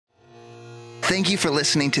Thank you for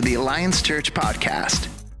listening to the Alliance Church podcast.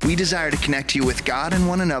 We desire to connect you with God and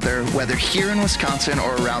one another, whether here in Wisconsin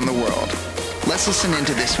or around the world. Let's listen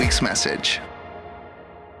into this week's message.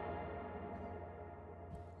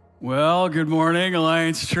 Well, good morning,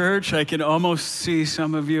 Alliance Church. I can almost see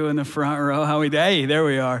some of you in the front row. Hey, there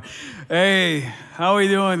we are. Hey, how are we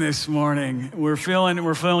doing this morning? We're feeling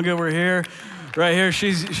good. We're here, right here.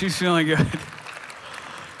 She's feeling good.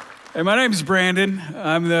 Hey, my name's Brandon.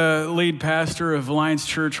 I'm the lead pastor of Alliance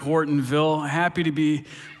Church Hortonville. Happy to be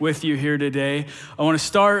with you here today. I want to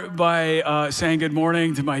start by saying good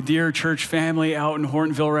morning to my dear church family out in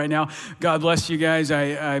Hortonville right now. God bless you guys.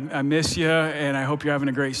 I miss you, and I hope you're having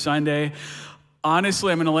a great Sunday.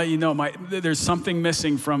 Honestly, I'm going to let you know there's something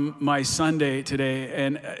missing from my Sunday today,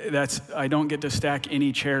 and that's I don't get to stack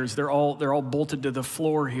any chairs. They're all bolted to the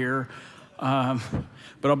floor here.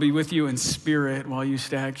 But I'll be with you in spirit while you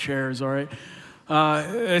stack chairs, all right?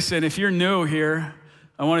 Listen, if you're new here,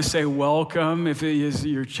 I want to say welcome. If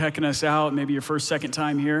you're checking us out, maybe your first, second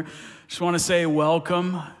time here, just want to say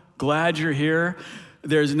welcome. Glad you're here.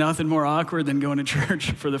 There's nothing more awkward than going to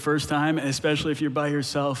church for the first time, especially if you're by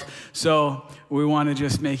yourself. So we want to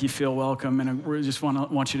just make you feel welcome, and we just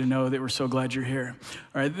want you to know that we're so glad you're here.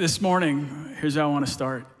 All right, this morning, here's how I want to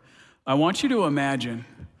start. I want you to imagine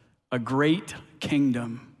a great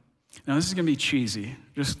kingdom. Now, this is going to be cheesy.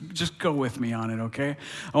 Just go with me on it, okay?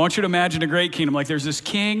 I want you to imagine a great kingdom. Like there's this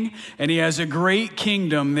king, and he has a great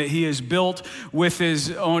kingdom that he has built with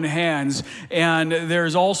his own hands. And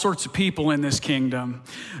there's all sorts of people in this kingdom.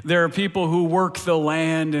 There are people who work the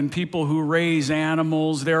land and people who raise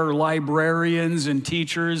animals. There are librarians and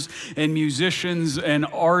teachers and musicians and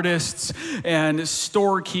artists and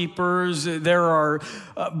storekeepers. There are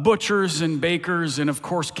butchers and bakers and, of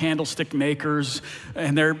course, candlestick makers.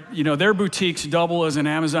 And their boutiques double as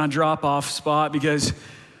an Amazon drop-off spot because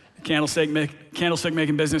candlestick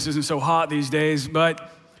making business isn't so hot these days.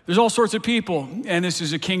 But there's all sorts of people, and this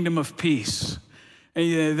is a kingdom of peace.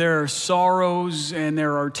 And there are sorrows and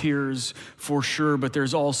there are tears for sure, but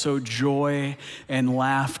there's also joy and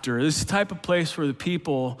laughter. This is the type of place where the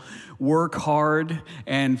people work hard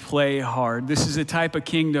and play hard. This is a type of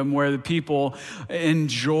kingdom where the people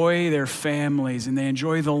enjoy their families and they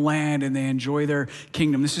enjoy the land and they enjoy their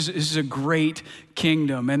kingdom. This is a great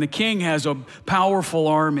kingdom. And the king has a powerful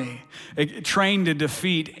army trained to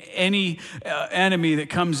defeat any enemy that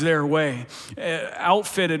comes their way,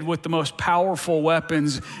 outfitted with the most powerful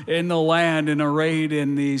weapons in the land and arrayed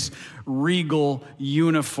in these regal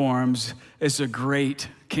uniforms. It's a great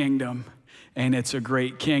kingdom. And it's a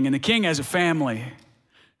great king. And the king has a family.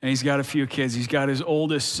 And he's got a few kids. He's got his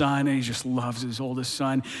oldest son, and he just loves his oldest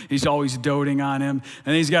son. He's always doting on him.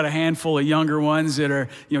 And he's got a handful of younger ones that are,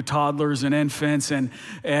 toddlers and infants. And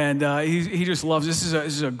he just loves, this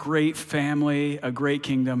is a great family, a great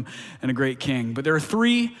kingdom, and a great king. But there are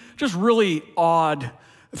three just really odd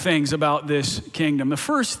things about this kingdom. The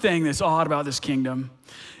first thing that's odd about this kingdom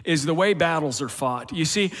is the way battles are fought. You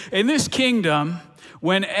see, in this kingdom,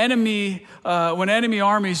 when enemy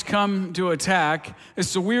armies come to attack,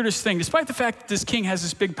 it's the weirdest thing. Despite the fact that this king has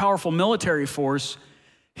this big, powerful military force,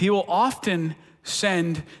 he will often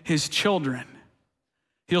send his children.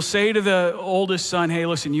 He'll say to the oldest son, hey,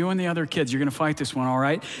 listen, you and the other kids, you're going to fight this one, all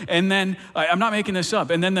right? And then, I'm not making this up,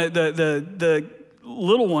 and then the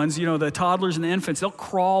little ones, the toddlers and the infants, they'll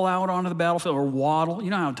crawl out onto the battlefield or waddle.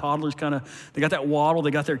 You know how toddlers they got that waddle,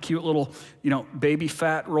 they got their cute little, baby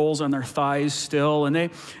fat rolls on their thighs still, and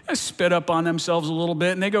they spit up on themselves a little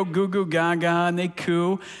bit, and they go goo goo gaga, and they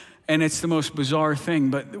coo, and it's the most bizarre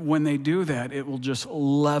thing. But when they do that, it will just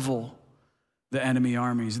level the enemy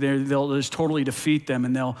armies. They'll just totally defeat them,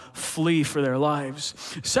 and they'll flee for their lives.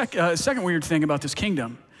 Second weird thing about this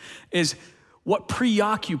kingdom is what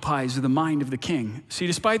preoccupies the mind of the king. See,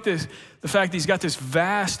 despite the fact that he's got this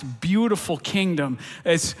vast, beautiful kingdom,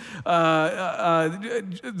 there's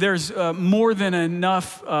more than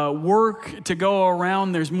enough work to go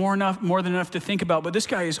around. There's more than enough to think about. But this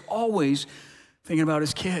guy is always thinking about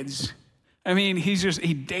his kids. I mean,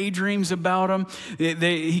 he daydreams about them.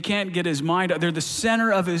 He can't get his mind out. They're the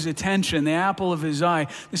center of his attention, the apple of his eye.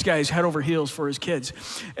 This guy is head over heels for his kids.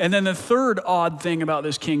 And then the third odd thing about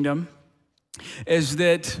this kingdom is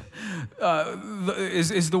that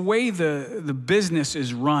is the way the business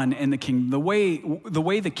is run in the kingdom, the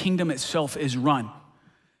way the kingdom itself is run.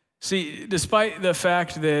 See, despite the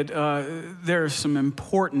fact that there are some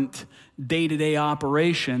important day-to-day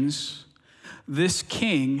operations, this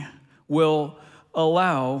king will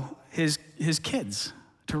allow his kids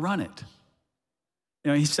to run it.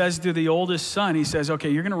 He says to the oldest son, he says, okay,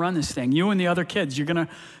 you're going to run this thing. You and the other kids, you're going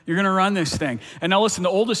to run this thing. And now listen, the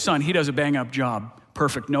oldest son, he does a bang up job.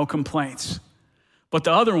 Perfect, no complaints. But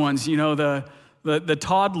the other ones, the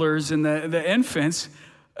toddlers and the infants,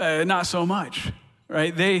 not so much,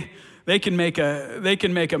 right? They can make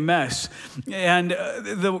a mess. And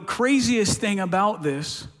the craziest thing about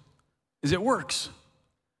this is it works.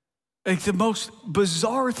 Like the most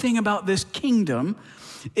bizarre thing about this kingdom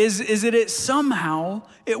is that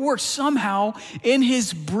it works somehow in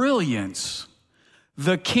his brilliance.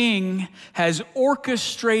 The king has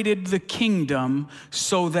orchestrated the kingdom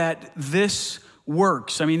so that this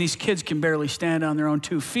works. I mean, these kids can barely stand on their own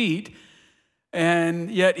 2 feet,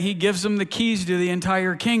 and yet he gives them the keys to the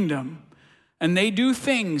entire kingdom. And they do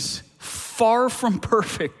things far from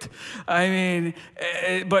perfect. I mean,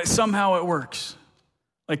 but somehow it works.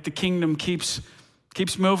 Like the kingdom keeps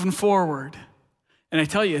moving forward. And I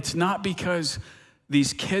tell you, it's not because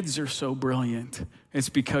these kids are so brilliant. It's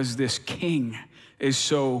because this king is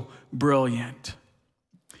so brilliant.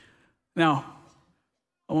 Now,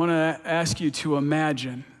 I want to ask you to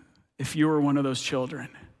imagine if you were one of those children.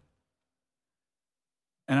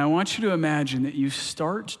 And I want you to imagine that you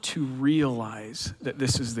start to realize that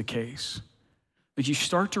this is the case. That you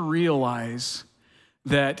start to realize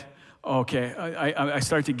that, okay, I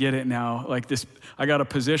start to get it now. Like this, I got a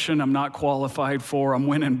position I'm not qualified for. I'm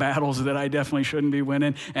winning battles that I definitely shouldn't be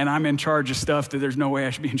winning. And I'm in charge of stuff that there's no way I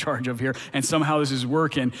should be in charge of here. And somehow this is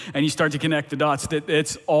working. And you start to connect the dots that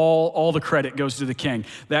it's all the credit goes to the king.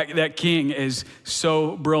 That king is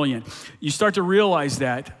so brilliant. You start to realize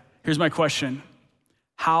that. Here's my question.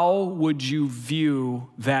 How would you view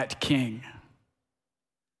that king?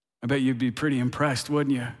 I bet you'd be pretty impressed,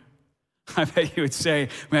 wouldn't you? I bet you would say,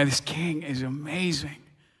 man, this king is amazing.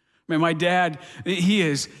 Man, my dad,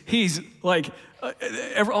 he's like,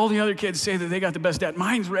 all the other kids say that they got the best dad.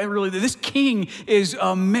 Mine's really, this king is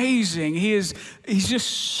amazing. He's just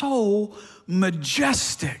so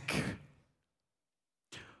majestic.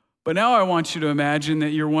 But now I want you to imagine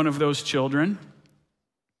that you're one of those children,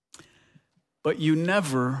 but you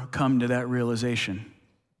never come to that realization.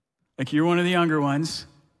 Like you're one of the younger ones,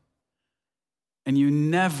 and you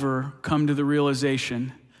never come to the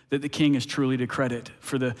realization that the king is truly to credit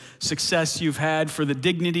for the success you've had, for the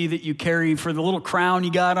dignity that you carry, for the little crown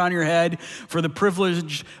you got on your head, for the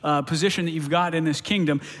privileged position that you've got in this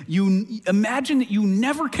kingdom. You imagine that you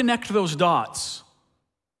never connect those dots.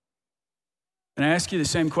 And I ask you the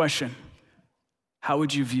same question. How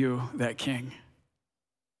would you view that king?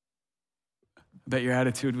 I bet your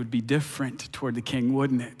attitude would be different toward the king,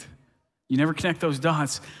 wouldn't it? You never connect those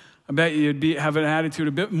dots. I bet you'd have an attitude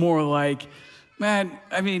a bit more like, man,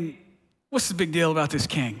 I mean, what's the big deal about this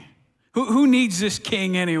king? Who needs this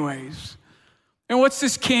king anyways? And what's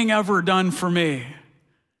this king ever done for me?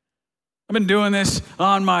 I've been doing this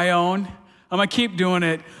on my own. I'm going to keep doing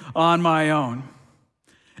it on my own.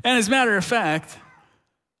 And as a matter of fact,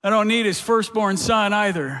 I don't need his firstborn son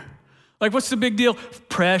either. Like, what's the big deal?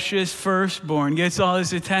 Precious firstborn gets all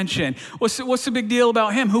his attention. What's the big deal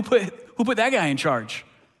about him? Who put that guy in charge?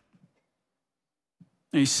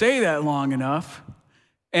 And you say that long enough,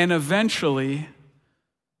 and eventually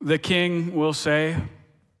the king will say,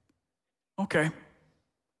 okay,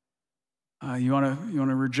 you want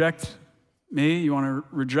to reject me? You want to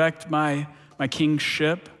reject my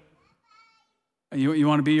kingship? You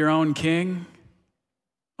want to be your own king?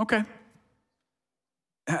 Okay.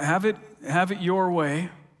 Have it your way.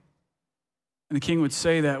 And the king would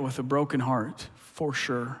say that with a broken heart, for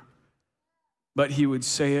sure. But he would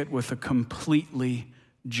say it with a completely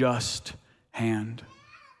just hand.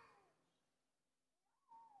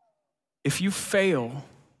 If you fail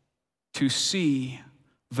to see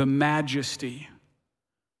the majesty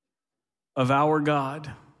of our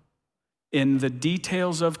God in the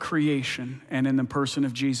details of creation and in the person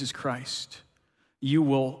of Jesus Christ, you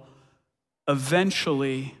will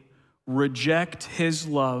eventually reject his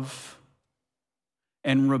love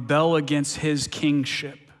and rebel against his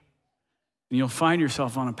kingship. And you'll find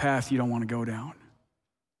yourself on a path you don't want to go down.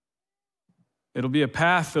 It'll be a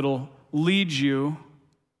path that'll lead you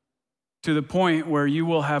to the point where you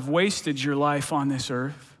will have wasted your life on this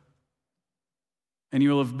earth and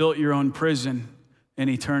you will have built your own prison in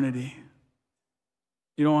eternity.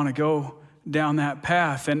 You don't want to go down that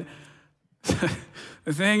path. And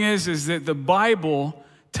the thing is that the Bible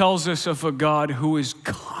tells us of a God who is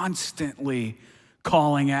constantly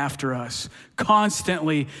calling after us,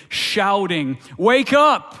 constantly shouting, wake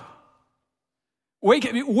up,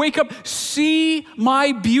 wake up, see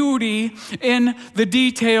my beauty in the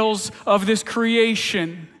details of this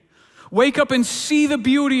creation. Wake up and see the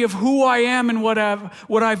beauty of who I am and what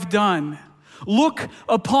I've done. Look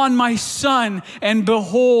upon my Son and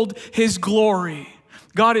behold his glory.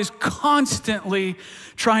 God is constantly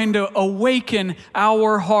trying to awaken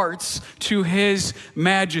our hearts to his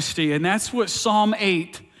majesty. And that's what Psalm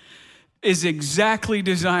 8 is exactly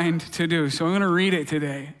designed to do. So I'm going to read it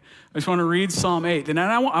today. I just want to read Psalm 8. And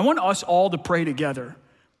I want us all to pray together.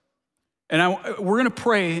 And we're going to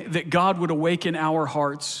pray that God would awaken our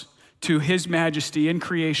hearts to his majesty in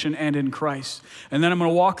creation and in Christ. And then I'm going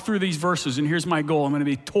to walk through these verses, and here's my goal. I'm going to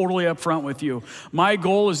be totally upfront with you. My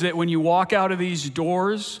goal is that when you walk out of these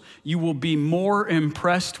doors, you will be more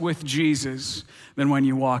impressed with Jesus than when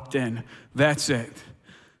you walked in. That's it.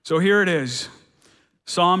 So here it is.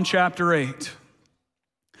 Psalm chapter 8.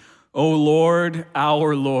 O Lord,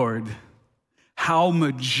 our Lord, how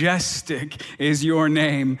majestic is your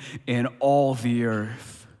name in all the earth.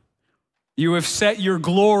 You have set your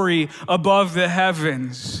glory above the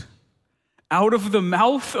heavens. Out of the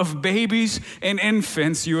mouth of babies and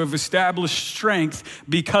infants, you have established strength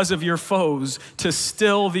because of your foes to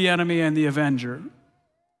still the enemy and the avenger.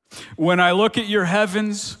 When I look at your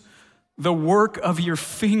heavens, the work of your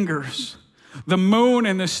fingers, the moon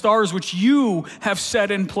and the stars which you have set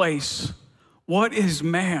in place, what is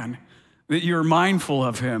man that you're mindful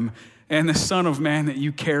of him, and the Son of Man that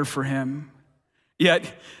you care for him?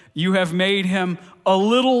 Yet you have made him a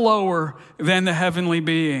little lower than the heavenly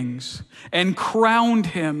beings and crowned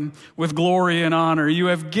him with glory and honor. You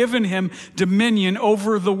have given him dominion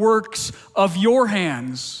over the works of your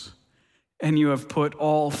hands, and you have put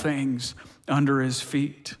all things under his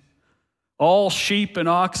feet. All sheep and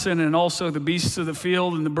oxen, and also the beasts of the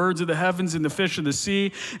field, and the birds of the heavens, and the fish of the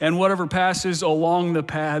sea, and whatever passes along the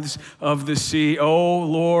paths of the sea. O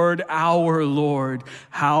Lord, our Lord,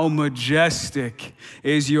 how majestic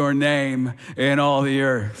is your name in all the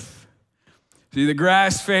earth. See, the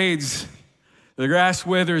grass fades, the grass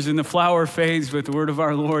withers, and the flower fades, but the word of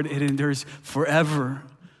our Lord, it endures forever.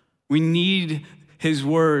 We need his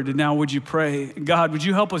word. Now, would you pray? God, would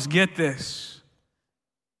you help us get this?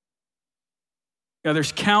 Yeah,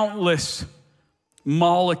 there's countless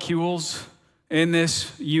molecules in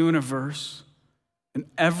this universe, and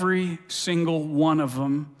every single one of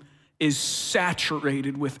them is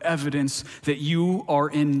saturated with evidence that you are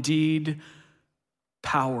indeed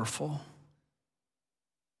powerful.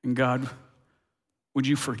 And God, would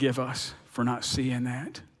you forgive us for not seeing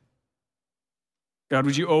that? God,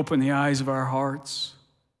 would you open the eyes of our hearts?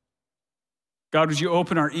 God, would you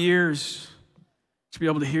open our ears to be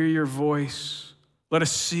able to hear your voice? Let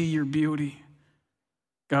us see your beauty.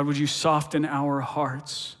 God, would you soften our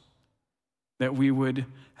hearts that we would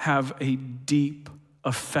have a deep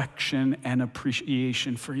affection and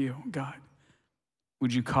appreciation for you, God?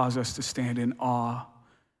 Would you cause us to stand in awe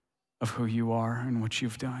of who you are and what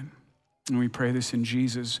you've done? And we pray this in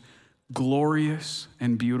Jesus' glorious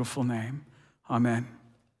and beautiful name. Amen.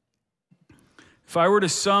 If I were to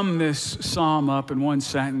sum this psalm up in one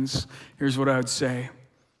sentence, here's what I would say.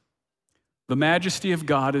 The majesty of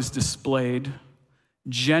God is displayed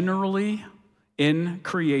generally in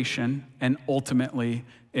creation and ultimately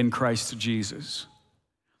in Christ Jesus.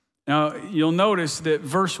 Now, you'll notice that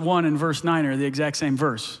verse 1 and verse 9 are the exact same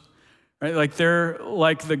verse, right? Like they're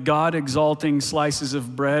like the God-exalting slices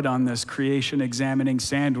of bread on this creation-examining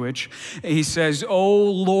sandwich. He says,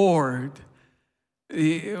 "O Lord,"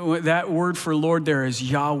 that word for Lord there is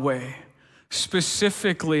Yahweh,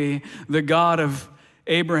 specifically the God of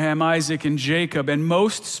Abraham, Isaac, and Jacob, and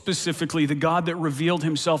most specifically, the God that revealed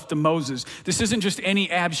himself to Moses. This isn't just any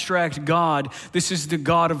abstract God. This is the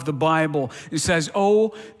God of the Bible. It says,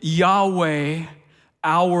 "Oh, Yahweh,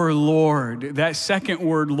 our Lord." That second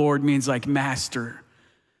word, Lord, means like master.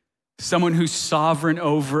 Someone who's sovereign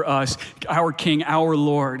over us, our King, our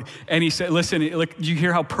Lord. And he said, listen, look, you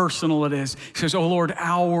hear how personal it is. He says, "Oh, Lord,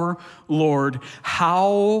 our Lord,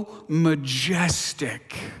 how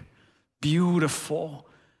majestic, beautiful,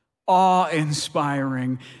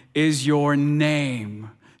 awe-inspiring is your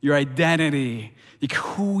name," your identity, like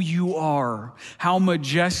who you are. How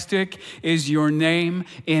majestic is your name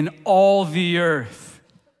in all the earth.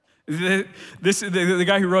 The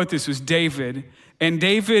guy who wrote this was David, and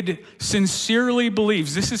David sincerely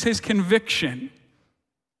believes, this is his conviction,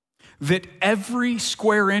 that every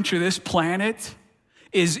square inch of this planet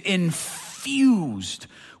is infused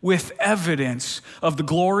with evidence of the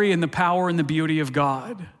glory and the power and the beauty of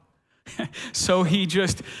God. So he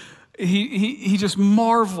just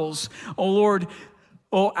marvels, "Oh Lord,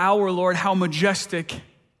 oh our Lord, how majestic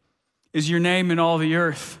is your name in all the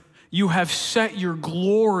earth. You have set your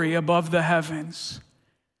glory above the heavens."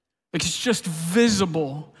 Like it's just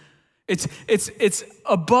visible. It's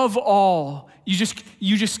above all. You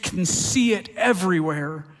just can see it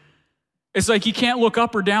everywhere. It's like you can't look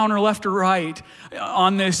up or down or left or right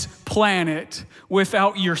on this planet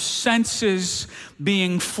without your senses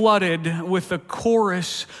being flooded with a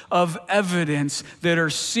chorus of evidence that are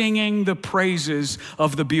singing the praises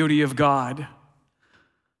of the beauty of God.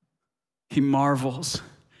 He marvels.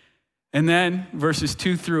 And then verses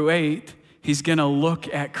 2-8, he's going to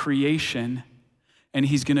look at creation and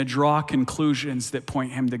he's going to draw conclusions that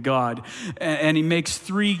point him to God. And he makes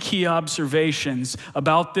 3 key observations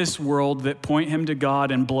about this world that point him to God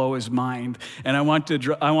and blow his mind. And I want you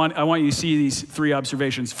to see these 3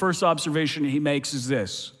 observations. First observation he makes is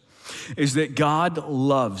this, is that God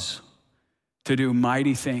loves to do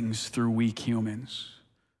mighty things through weak humans.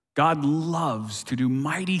 God loves to do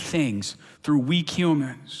mighty things through weak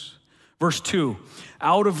humans. Verse 2,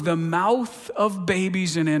 out of the mouth of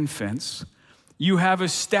babies and infants, you have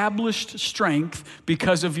established strength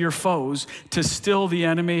because of your foes to still the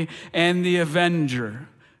enemy and the avenger.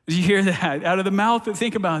 Did you hear that? Out of the mouth,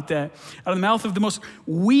 think about that. Out of the mouth of the most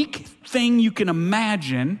weak thing you can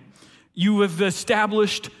imagine, you have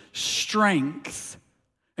established strength.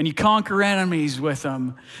 And you conquer enemies with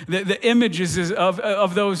them. The images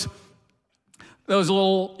of those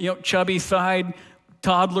little, chubby-thighed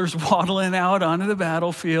toddlers waddling out onto the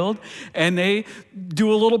battlefield, and they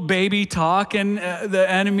do a little baby talk, and the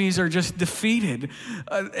enemies are just defeated.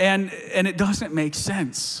 And it doesn't make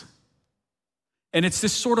sense. And it's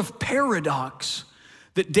this sort of paradox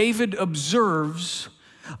that David observes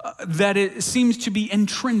that it seems to be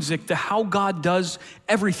intrinsic to how God does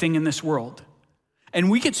everything in this world. And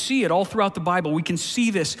we could see it all throughout the Bible. We can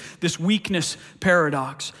see this weakness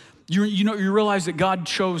paradox. You realize that God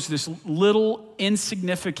chose this little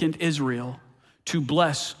insignificant Israel to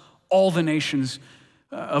bless all the nations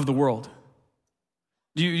of the world.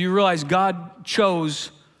 You realize God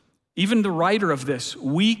chose even the writer of this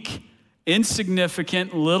weak,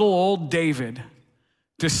 insignificant little old David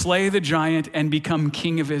to slay the giant and become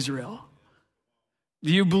king of Israel?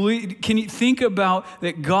 Do you believe? Can you think about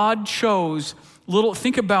that God chose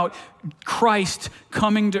think about Christ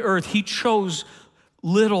coming to earth. He chose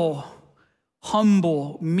little,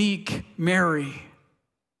 humble, meek Mary.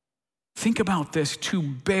 Think about this, to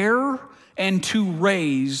bear and to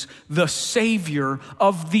raise the Savior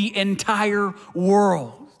of the entire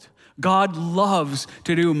world. God loves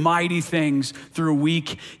to do mighty things through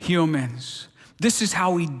weak humans. This is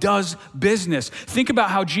how he does business. Think about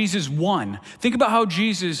how Jesus won. Think about how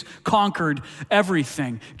Jesus conquered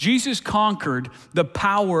everything. Jesus conquered the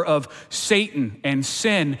power of Satan and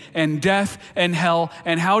sin and death and hell.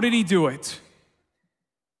 And how did he do it?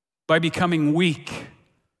 By becoming weak.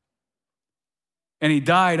 And he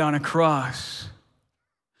died on a cross.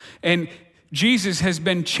 And Jesus has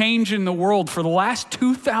been changing the world for the last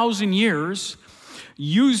 2,000 years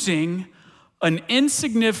using an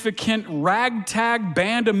insignificant ragtag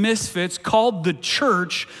band of misfits called the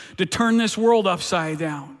church to turn this world upside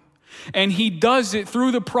down. And he does it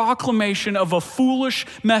through the proclamation of a foolish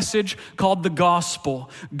message called the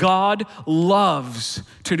gospel. God loves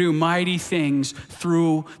to do mighty things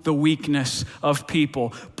through the weakness of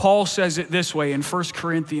people. Paul says it this way in 1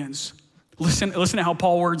 Corinthians. Listen to how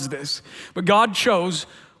Paul words this. But God chose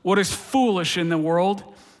what is foolish in the world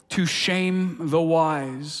to shame the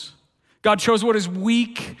wise. God chose what is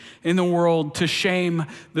weak in the world to shame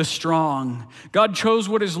the strong. God chose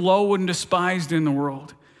what is low and despised in the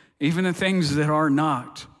world, even the things that are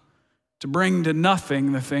not, to bring to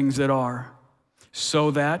nothing the things that are.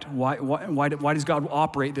 So that, why does God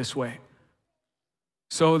operate this way?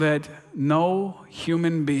 So that no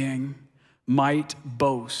human being might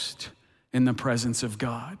boast in the presence of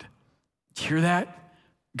God. Do you hear that?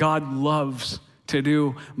 God loves to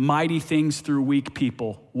do mighty things through weak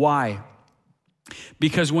people. Why?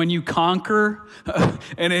 Because when you conquer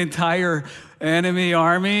an entire enemy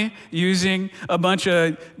army using a bunch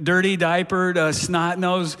of dirty diapered,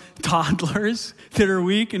 snot-nosed toddlers that are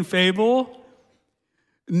weak and feeble,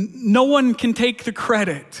 no one can take the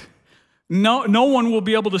credit. No one will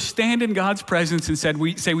be able to stand in God's presence and say,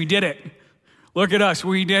 we did it. Look at us,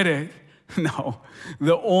 we did it. No,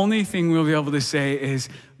 the only thing we'll be able to say is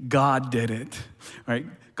God did it. Right?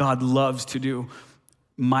 God loves to do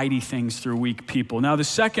mighty things through weak people. Now, the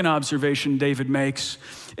second observation David makes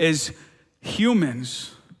is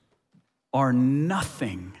humans are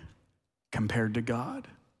nothing compared to God.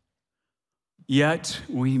 Yet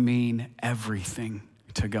we mean everything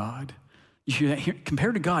to God. You hear that?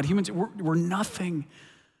 Compared to God, humans, we're nothing.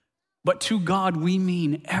 But to God, we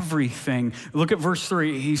mean everything. Look at verse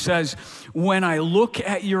 3. He says, when I look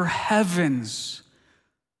at your heavens,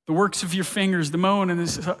 The works of your fingers, the moon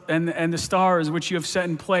and the stars which you have set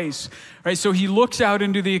in place. Right? So he looks out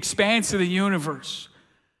into the expanse of the universe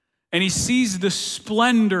and he sees the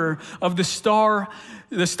splendor of the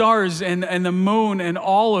stars and the moon and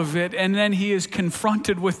all of it. And then he is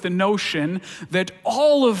confronted with the notion that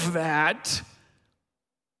all of that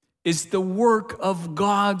is the work of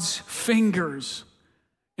God's fingers.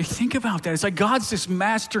 You think about that. It's like God's this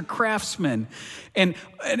master craftsman. And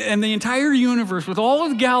the entire universe with all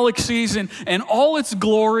of the galaxies and all its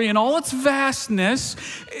glory and all its vastness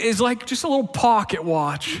is like just a little pocket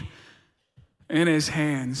watch in his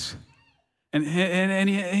hands. And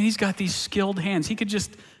he's got these skilled hands. He could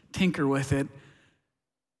just tinker with it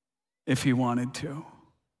if he wanted to.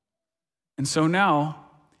 And so now,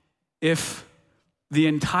 if the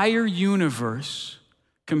entire universe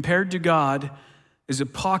compared to God is a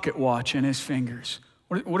pocket watch in his fingers,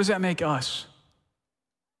 what does that make us?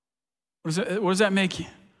 What does that make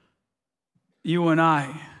you and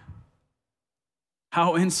I?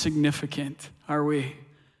 How insignificant are we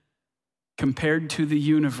compared to the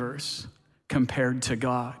universe, compared to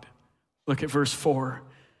God? Look at verse 4.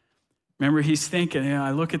 Remember, he's thinking,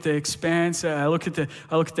 I look at the expanse, I look at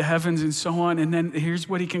the heavens and so on, and then here's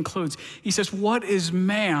what he concludes. He says, what is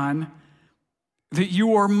man that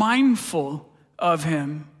you are mindful of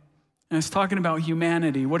him? And it's talking about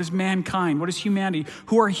humanity. What is mankind? What is humanity?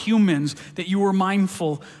 Who are humans that you are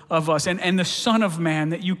mindful of us? And the Son of Man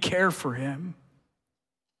that you care for him.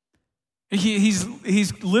 He's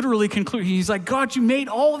literally concluding. He's like, God, you made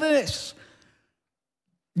all of this.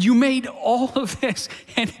 You made all of this,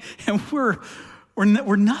 and we're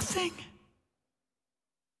nothing.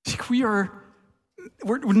 We're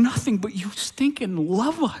nothing, but you stinking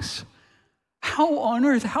love us. How on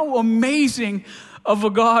earth, how amazing of a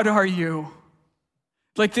God are you?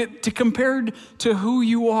 Like to compared to who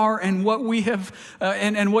you are and what we have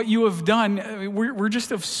and what you have done, we're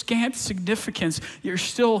just of scant significance. You're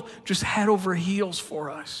still just head over heels for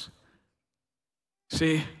us.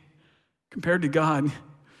 See, compared to God,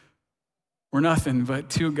 we're nothing, but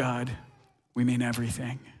to God, we mean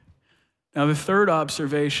everything. Now, the third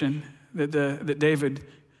observation that David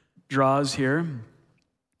draws here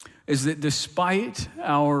is that despite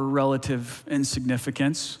our relative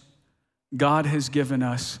insignificance, God has given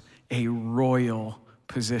us a royal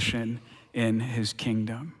position in his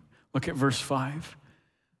kingdom. Look at verse 5.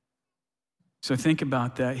 So think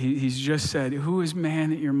about that. He's just said, who is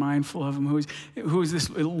man that you're mindful of him? Who is this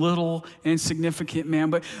little insignificant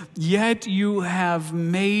man? But yet you have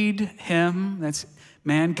made him, that's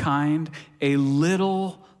mankind, a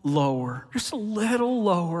little lower, just a little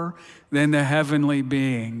lower than the heavenly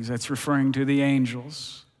beings. That's referring to the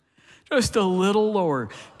angels. Just a little lower.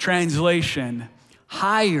 Translation,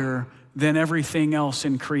 higher than everything else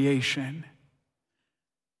in creation.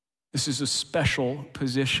 This is a special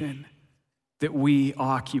position that we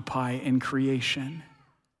occupy in creation.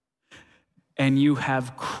 And you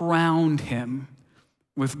have crowned him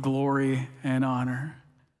with glory and honor.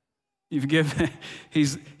 You've given,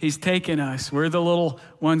 he's taken us. We're the little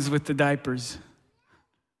ones with the diapers.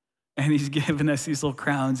 And he's given us these little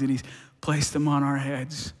crowns and he's placed them on our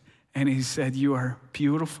heads. And he said, you are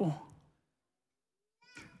beautiful.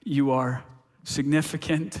 You are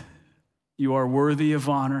significant. You are worthy of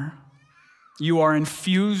honor. You are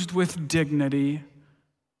infused with dignity,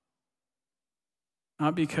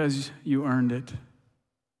 not because you earned it,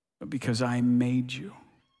 but because I made you.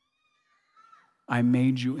 I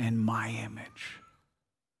made you in my image.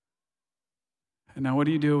 And now what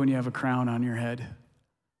do you do when you have a crown on your head?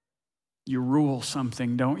 You rule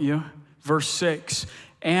something, don't you? Verse 6,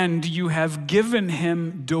 and you have given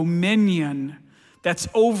him dominion. That's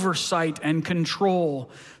oversight and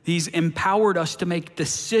control. He's empowered us to make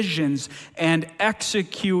decisions and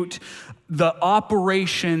execute the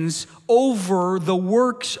operations over the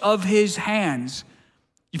works of his hands.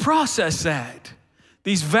 You process that.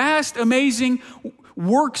 These vast, amazing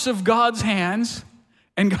works of God's hands,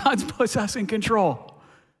 and God puts us in control.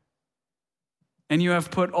 And you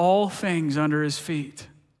have put all things under his feet.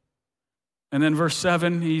 And then verse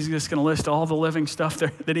 7, he's just going to list all the living stuff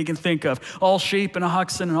there that he can think of. All sheep and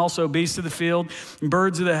oxen and also beasts of the field, and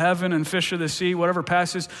birds of the heaven and fish of the sea, whatever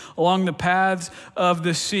passes along the paths of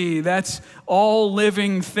the sea. That's all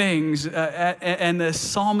living things. And the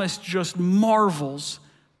psalmist just marvels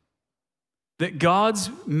that God's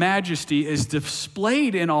majesty is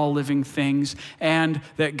displayed in all living things and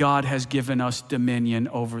that God has given us dominion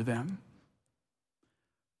over them.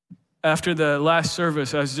 After the last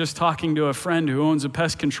service, I was just talking to a friend who owns a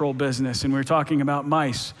pest control business, and we were talking about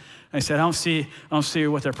mice. I said, I don't see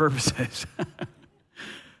what their purpose is.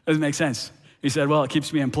 Doesn't make sense. He said, well, it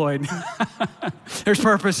keeps me employed. There's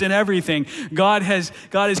purpose in everything. God has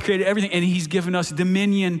created everything, and he's given us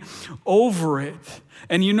dominion over it.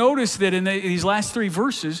 And you notice that in these last 3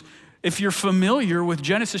 verses, if you're familiar with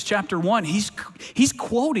Genesis chapter 1, he's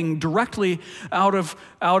quoting directly out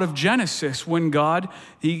of Genesis when God,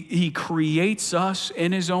 he creates us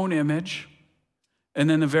in his own image. And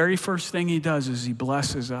then the very first thing he does is he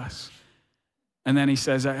blesses us. And then he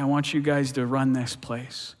says, I want you guys to run this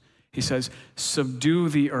place. He says, subdue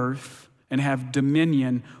the earth and have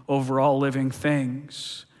dominion over all living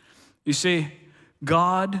things. You see,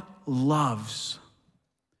 God loves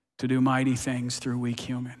to do mighty things through weak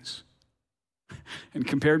humans. And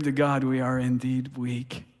compared to God, we are indeed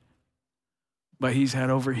weak. But he's head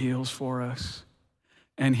over heels for us.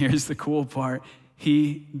 And here's the cool part.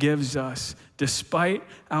 He gives us, despite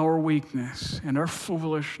our weakness and our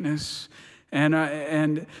foolishness and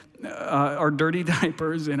our dirty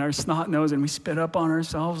diapers and our snot nose, and we spit up on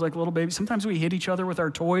ourselves like little babies. Sometimes we hit each other with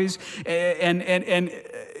our toys, and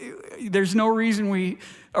there's no reason we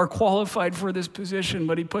are qualified for this position,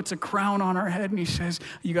 but he puts a crown on our head and he says,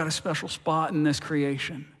 you got a special spot in this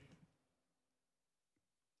creation.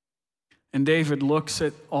 And David looks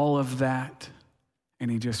at all of that and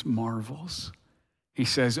he just marvels. He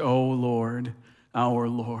says, oh Lord, our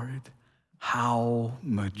Lord, how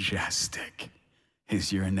majestic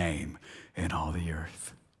is your name in all the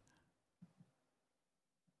earth.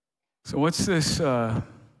 So what's this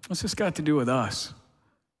got to do with us,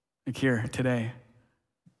 like here today?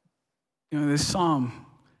 You know, this psalm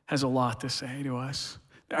has a lot to say to us.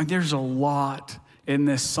 There's a lot in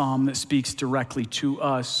this psalm that speaks directly to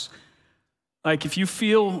us. Like if you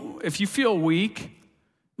feel weak,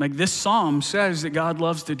 like this psalm says that God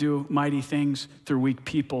loves to do mighty things through weak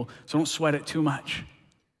people, so don't sweat it too much.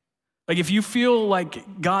 Like if you feel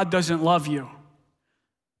like God doesn't love you,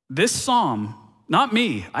 this psalm, not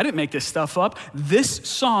me, I didn't make this stuff up, this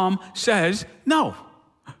psalm says, no,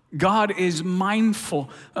 God is mindful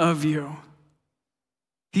of you.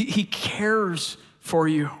 He cares for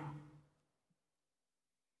you.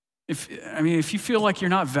 If you feel like you're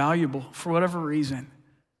not valuable for whatever reason,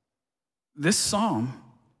 this psalm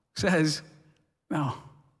says, no,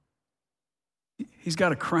 he's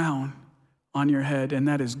got a crown on your head, and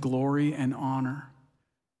that is glory and honor.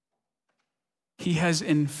 He has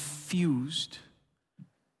infused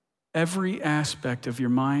every aspect of your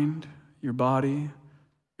mind, your body,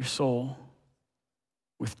 your soul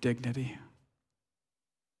with dignity.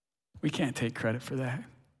 We can't take credit for that.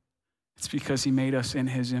 It's because he made us in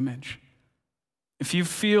his image. If you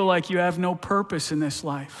feel like you have no purpose in this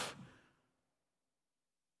life,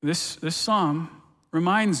 this psalm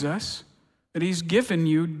reminds us that he's given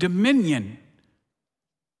you dominion.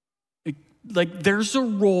 Like there's a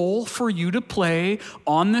role for you to play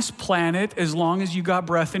on this planet as long as you got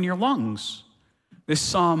breath in your lungs. This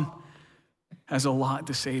psalm has a lot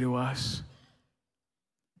to say to us.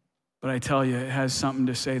 But I tell you, it has something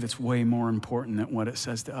to say that's way more important than what it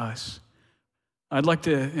says to us. I'd like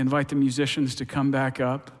to invite the musicians to come back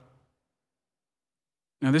up.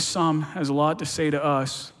 Now, this psalm has a lot to say to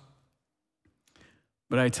us,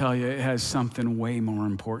 but I tell you, it has something way more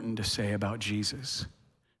important to say about Jesus.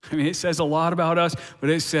 I mean, it says a lot about us, but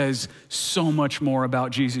it says so much more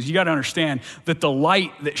about Jesus. You got to understand that the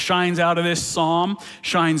light that shines out of this psalm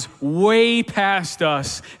shines way past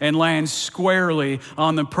us and lands squarely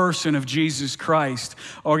on the person of Jesus Christ,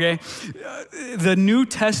 okay? The New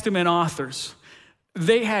Testament authors,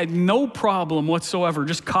 they had no problem whatsoever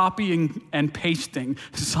just copying and pasting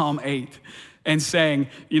Psalm 8 and saying,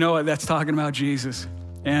 you know what, that's talking about Jesus.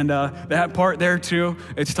 And that part there too,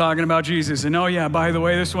 it's talking about Jesus. And oh yeah, by the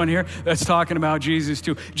way, this one here, that's talking about Jesus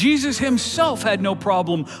too. Jesus himself had no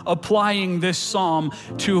problem applying this psalm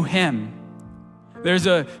to him. There's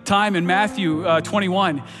a time in Matthew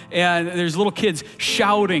 21, and there's little kids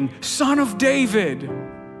shouting, Son of David.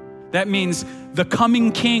 That means the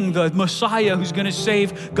coming king, the Messiah who's gonna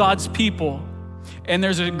save God's people. And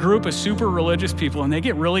there's a group of super religious people, and they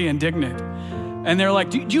get really indignant. And they're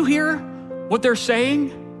like, do you hear what they're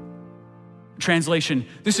saying? Translation,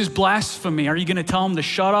 this is blasphemy. Are you going to tell them to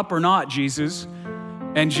shut up or not, Jesus?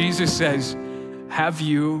 And Jesus says, have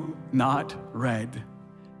you not read?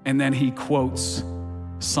 And then he quotes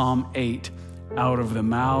Psalm 8, out of the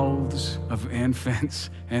mouths of infants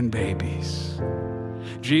and babies.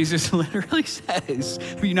 Jesus literally says,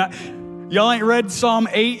 y'all ain't read Psalm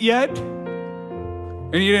 8 yet?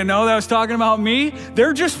 And you didn't know that was talking about me?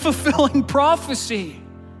 They're just fulfilling prophecy.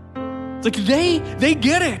 Like they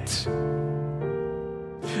get it.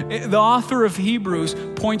 The author of Hebrews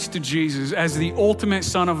points to Jesus as the ultimate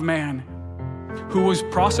Son of Man. who was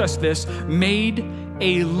processed this, made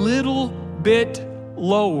a little bit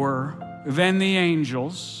lower than the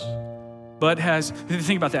angels, but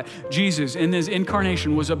think about that. Jesus in his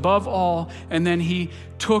incarnation was above all, and then he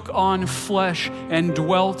took on flesh and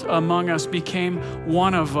dwelt among us, became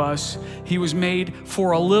one of us. He was made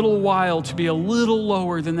for a little while to be a little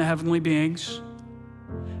lower than the heavenly beings,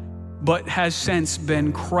 but has since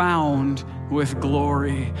been crowned with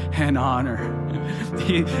glory and honor.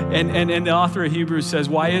 And the author of Hebrews says,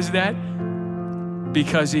 why is that?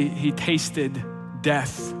 Because he tasted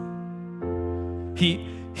death.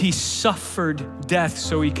 He suffered death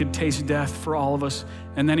so he could taste death for all of us.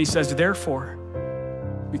 And then he says, therefore,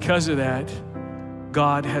 because of that,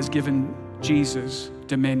 God has given Jesus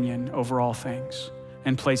dominion over all things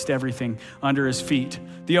and placed everything under his feet.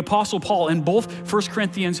 The Apostle Paul in both 1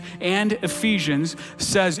 Corinthians and Ephesians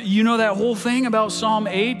says, you know that whole thing about Psalm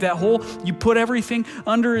 8, that whole you put everything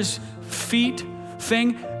under his feet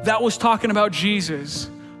thing? That was talking about Jesus.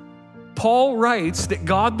 Paul writes that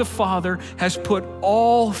God the Father has put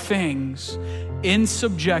all things in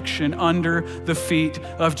subjection under the feet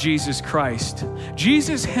of Jesus Christ.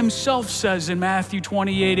 Jesus himself says in Matthew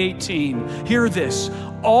 28:18, hear this,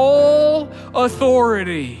 all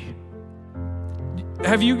authority.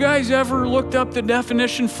 Have you guys ever looked up the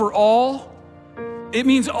definition for all? It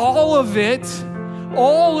means all of it,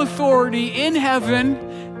 all authority in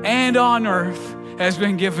heaven and on earth has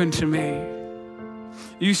been given to me.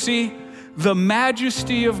 You see, the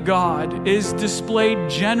majesty of God is displayed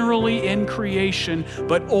generally in creation,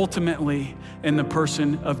 but ultimately in the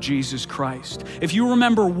person of Jesus Christ. If you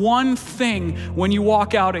remember one thing when you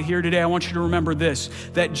walk out of here today, I want you to remember this,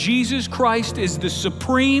 that Jesus Christ is the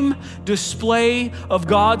supreme display of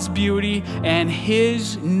God's beauty, and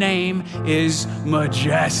his name is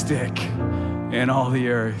majestic in all the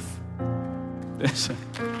earth. Listen.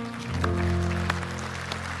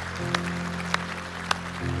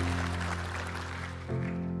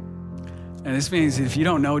 And this means if you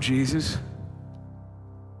don't know Jesus,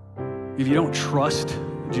 if you don't trust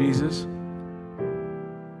Jesus,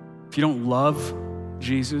 if you don't love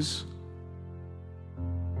Jesus,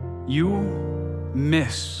 you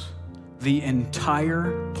miss the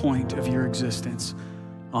entire point of your existence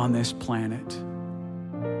on this planet.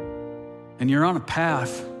 And you're on a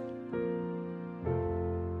path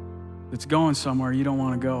that's going somewhere you don't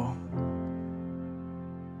want to go.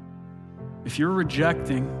 If you're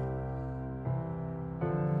rejecting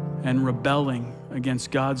and rebelling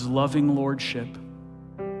against God's loving lordship,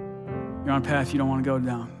 you're on a path you don't want to go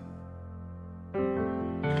down.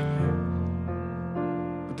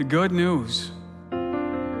 But the good news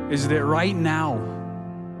is that right now,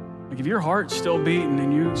 like if your heart's still beating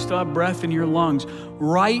and you still have breath in your lungs,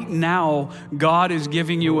 right now, God is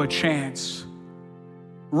giving you a chance.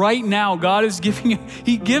 Right now, God is giving you,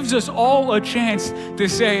 he gives us all a chance to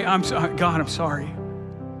say, God, I'm sorry.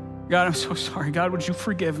 God, I'm so sorry. God, would you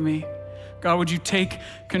forgive me? God, would you take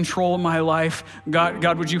control of my life?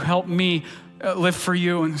 God, would you help me live for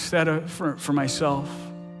you instead of for myself?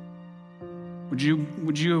 Would you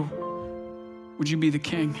be the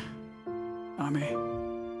king, not me?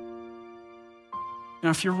 Now,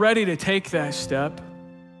 if you're ready to take that step,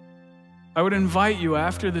 I would invite you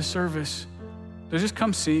after the service to just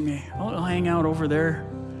come see me. I'll hang out over there.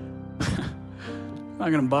 I'm not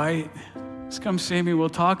gonna bite. Just come see me. We'll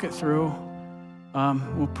talk it through.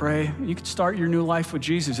 We'll pray. You can start your new life with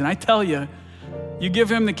Jesus. And I tell you, you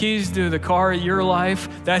give him the keys to the car of your life,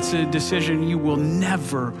 that's a decision you will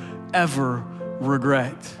never, ever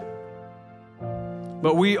regret.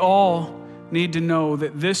 But we all need to know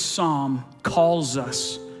that this psalm calls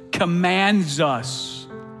us, commands us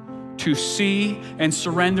to see and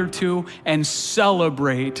surrender to and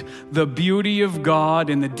celebrate the beauty of God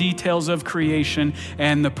and the details of creation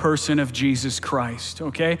and the person of Jesus Christ,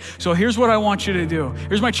 okay? So here's what I want you to do.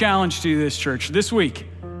 Here's my challenge to you, this church. This week,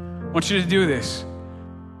 I want you to do this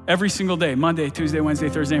every single day, Monday, Tuesday, Wednesday,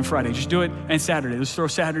 Thursday, and Friday. Just do it, and Saturday. Let's throw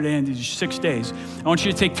Saturday into just 6 days. I want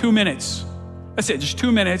you to take 2 minutes. That's it, just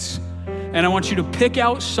 2 minutes. And I want you to pick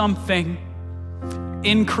out something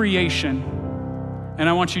in creation, and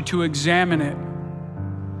I want you to examine it.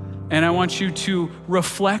 And I want you to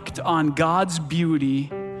reflect on God's beauty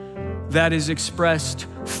that is expressed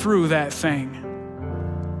through that thing.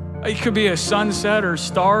 It could be a sunset or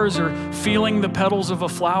stars or feeling the petals of a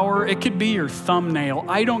flower. It could be your thumbnail.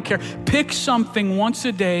 I don't care. Pick something once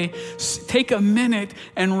a day, take a minute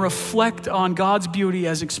and reflect on God's beauty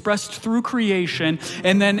as expressed through creation,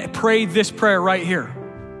 and then pray this prayer right here.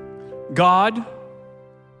 God,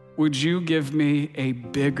 would you give me a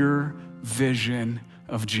bigger vision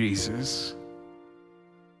of Jesus?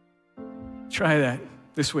 Try that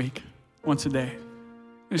this week, once a day.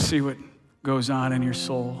 Just see what goes on in your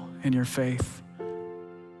soul, in your faith.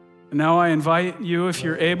 And now I invite you, if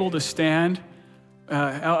you're able to stand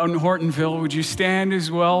out in Hortonville, would you stand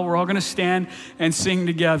as well? We're all going to stand and sing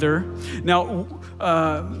together. Now,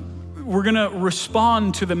 we're going to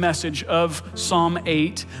respond to the message of Psalm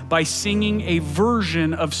 8 by singing a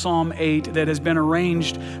version of Psalm 8 that has been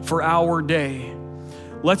arranged for our day.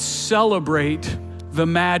 Let's celebrate the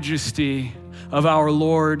majesty of our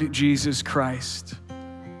Lord Jesus Christ.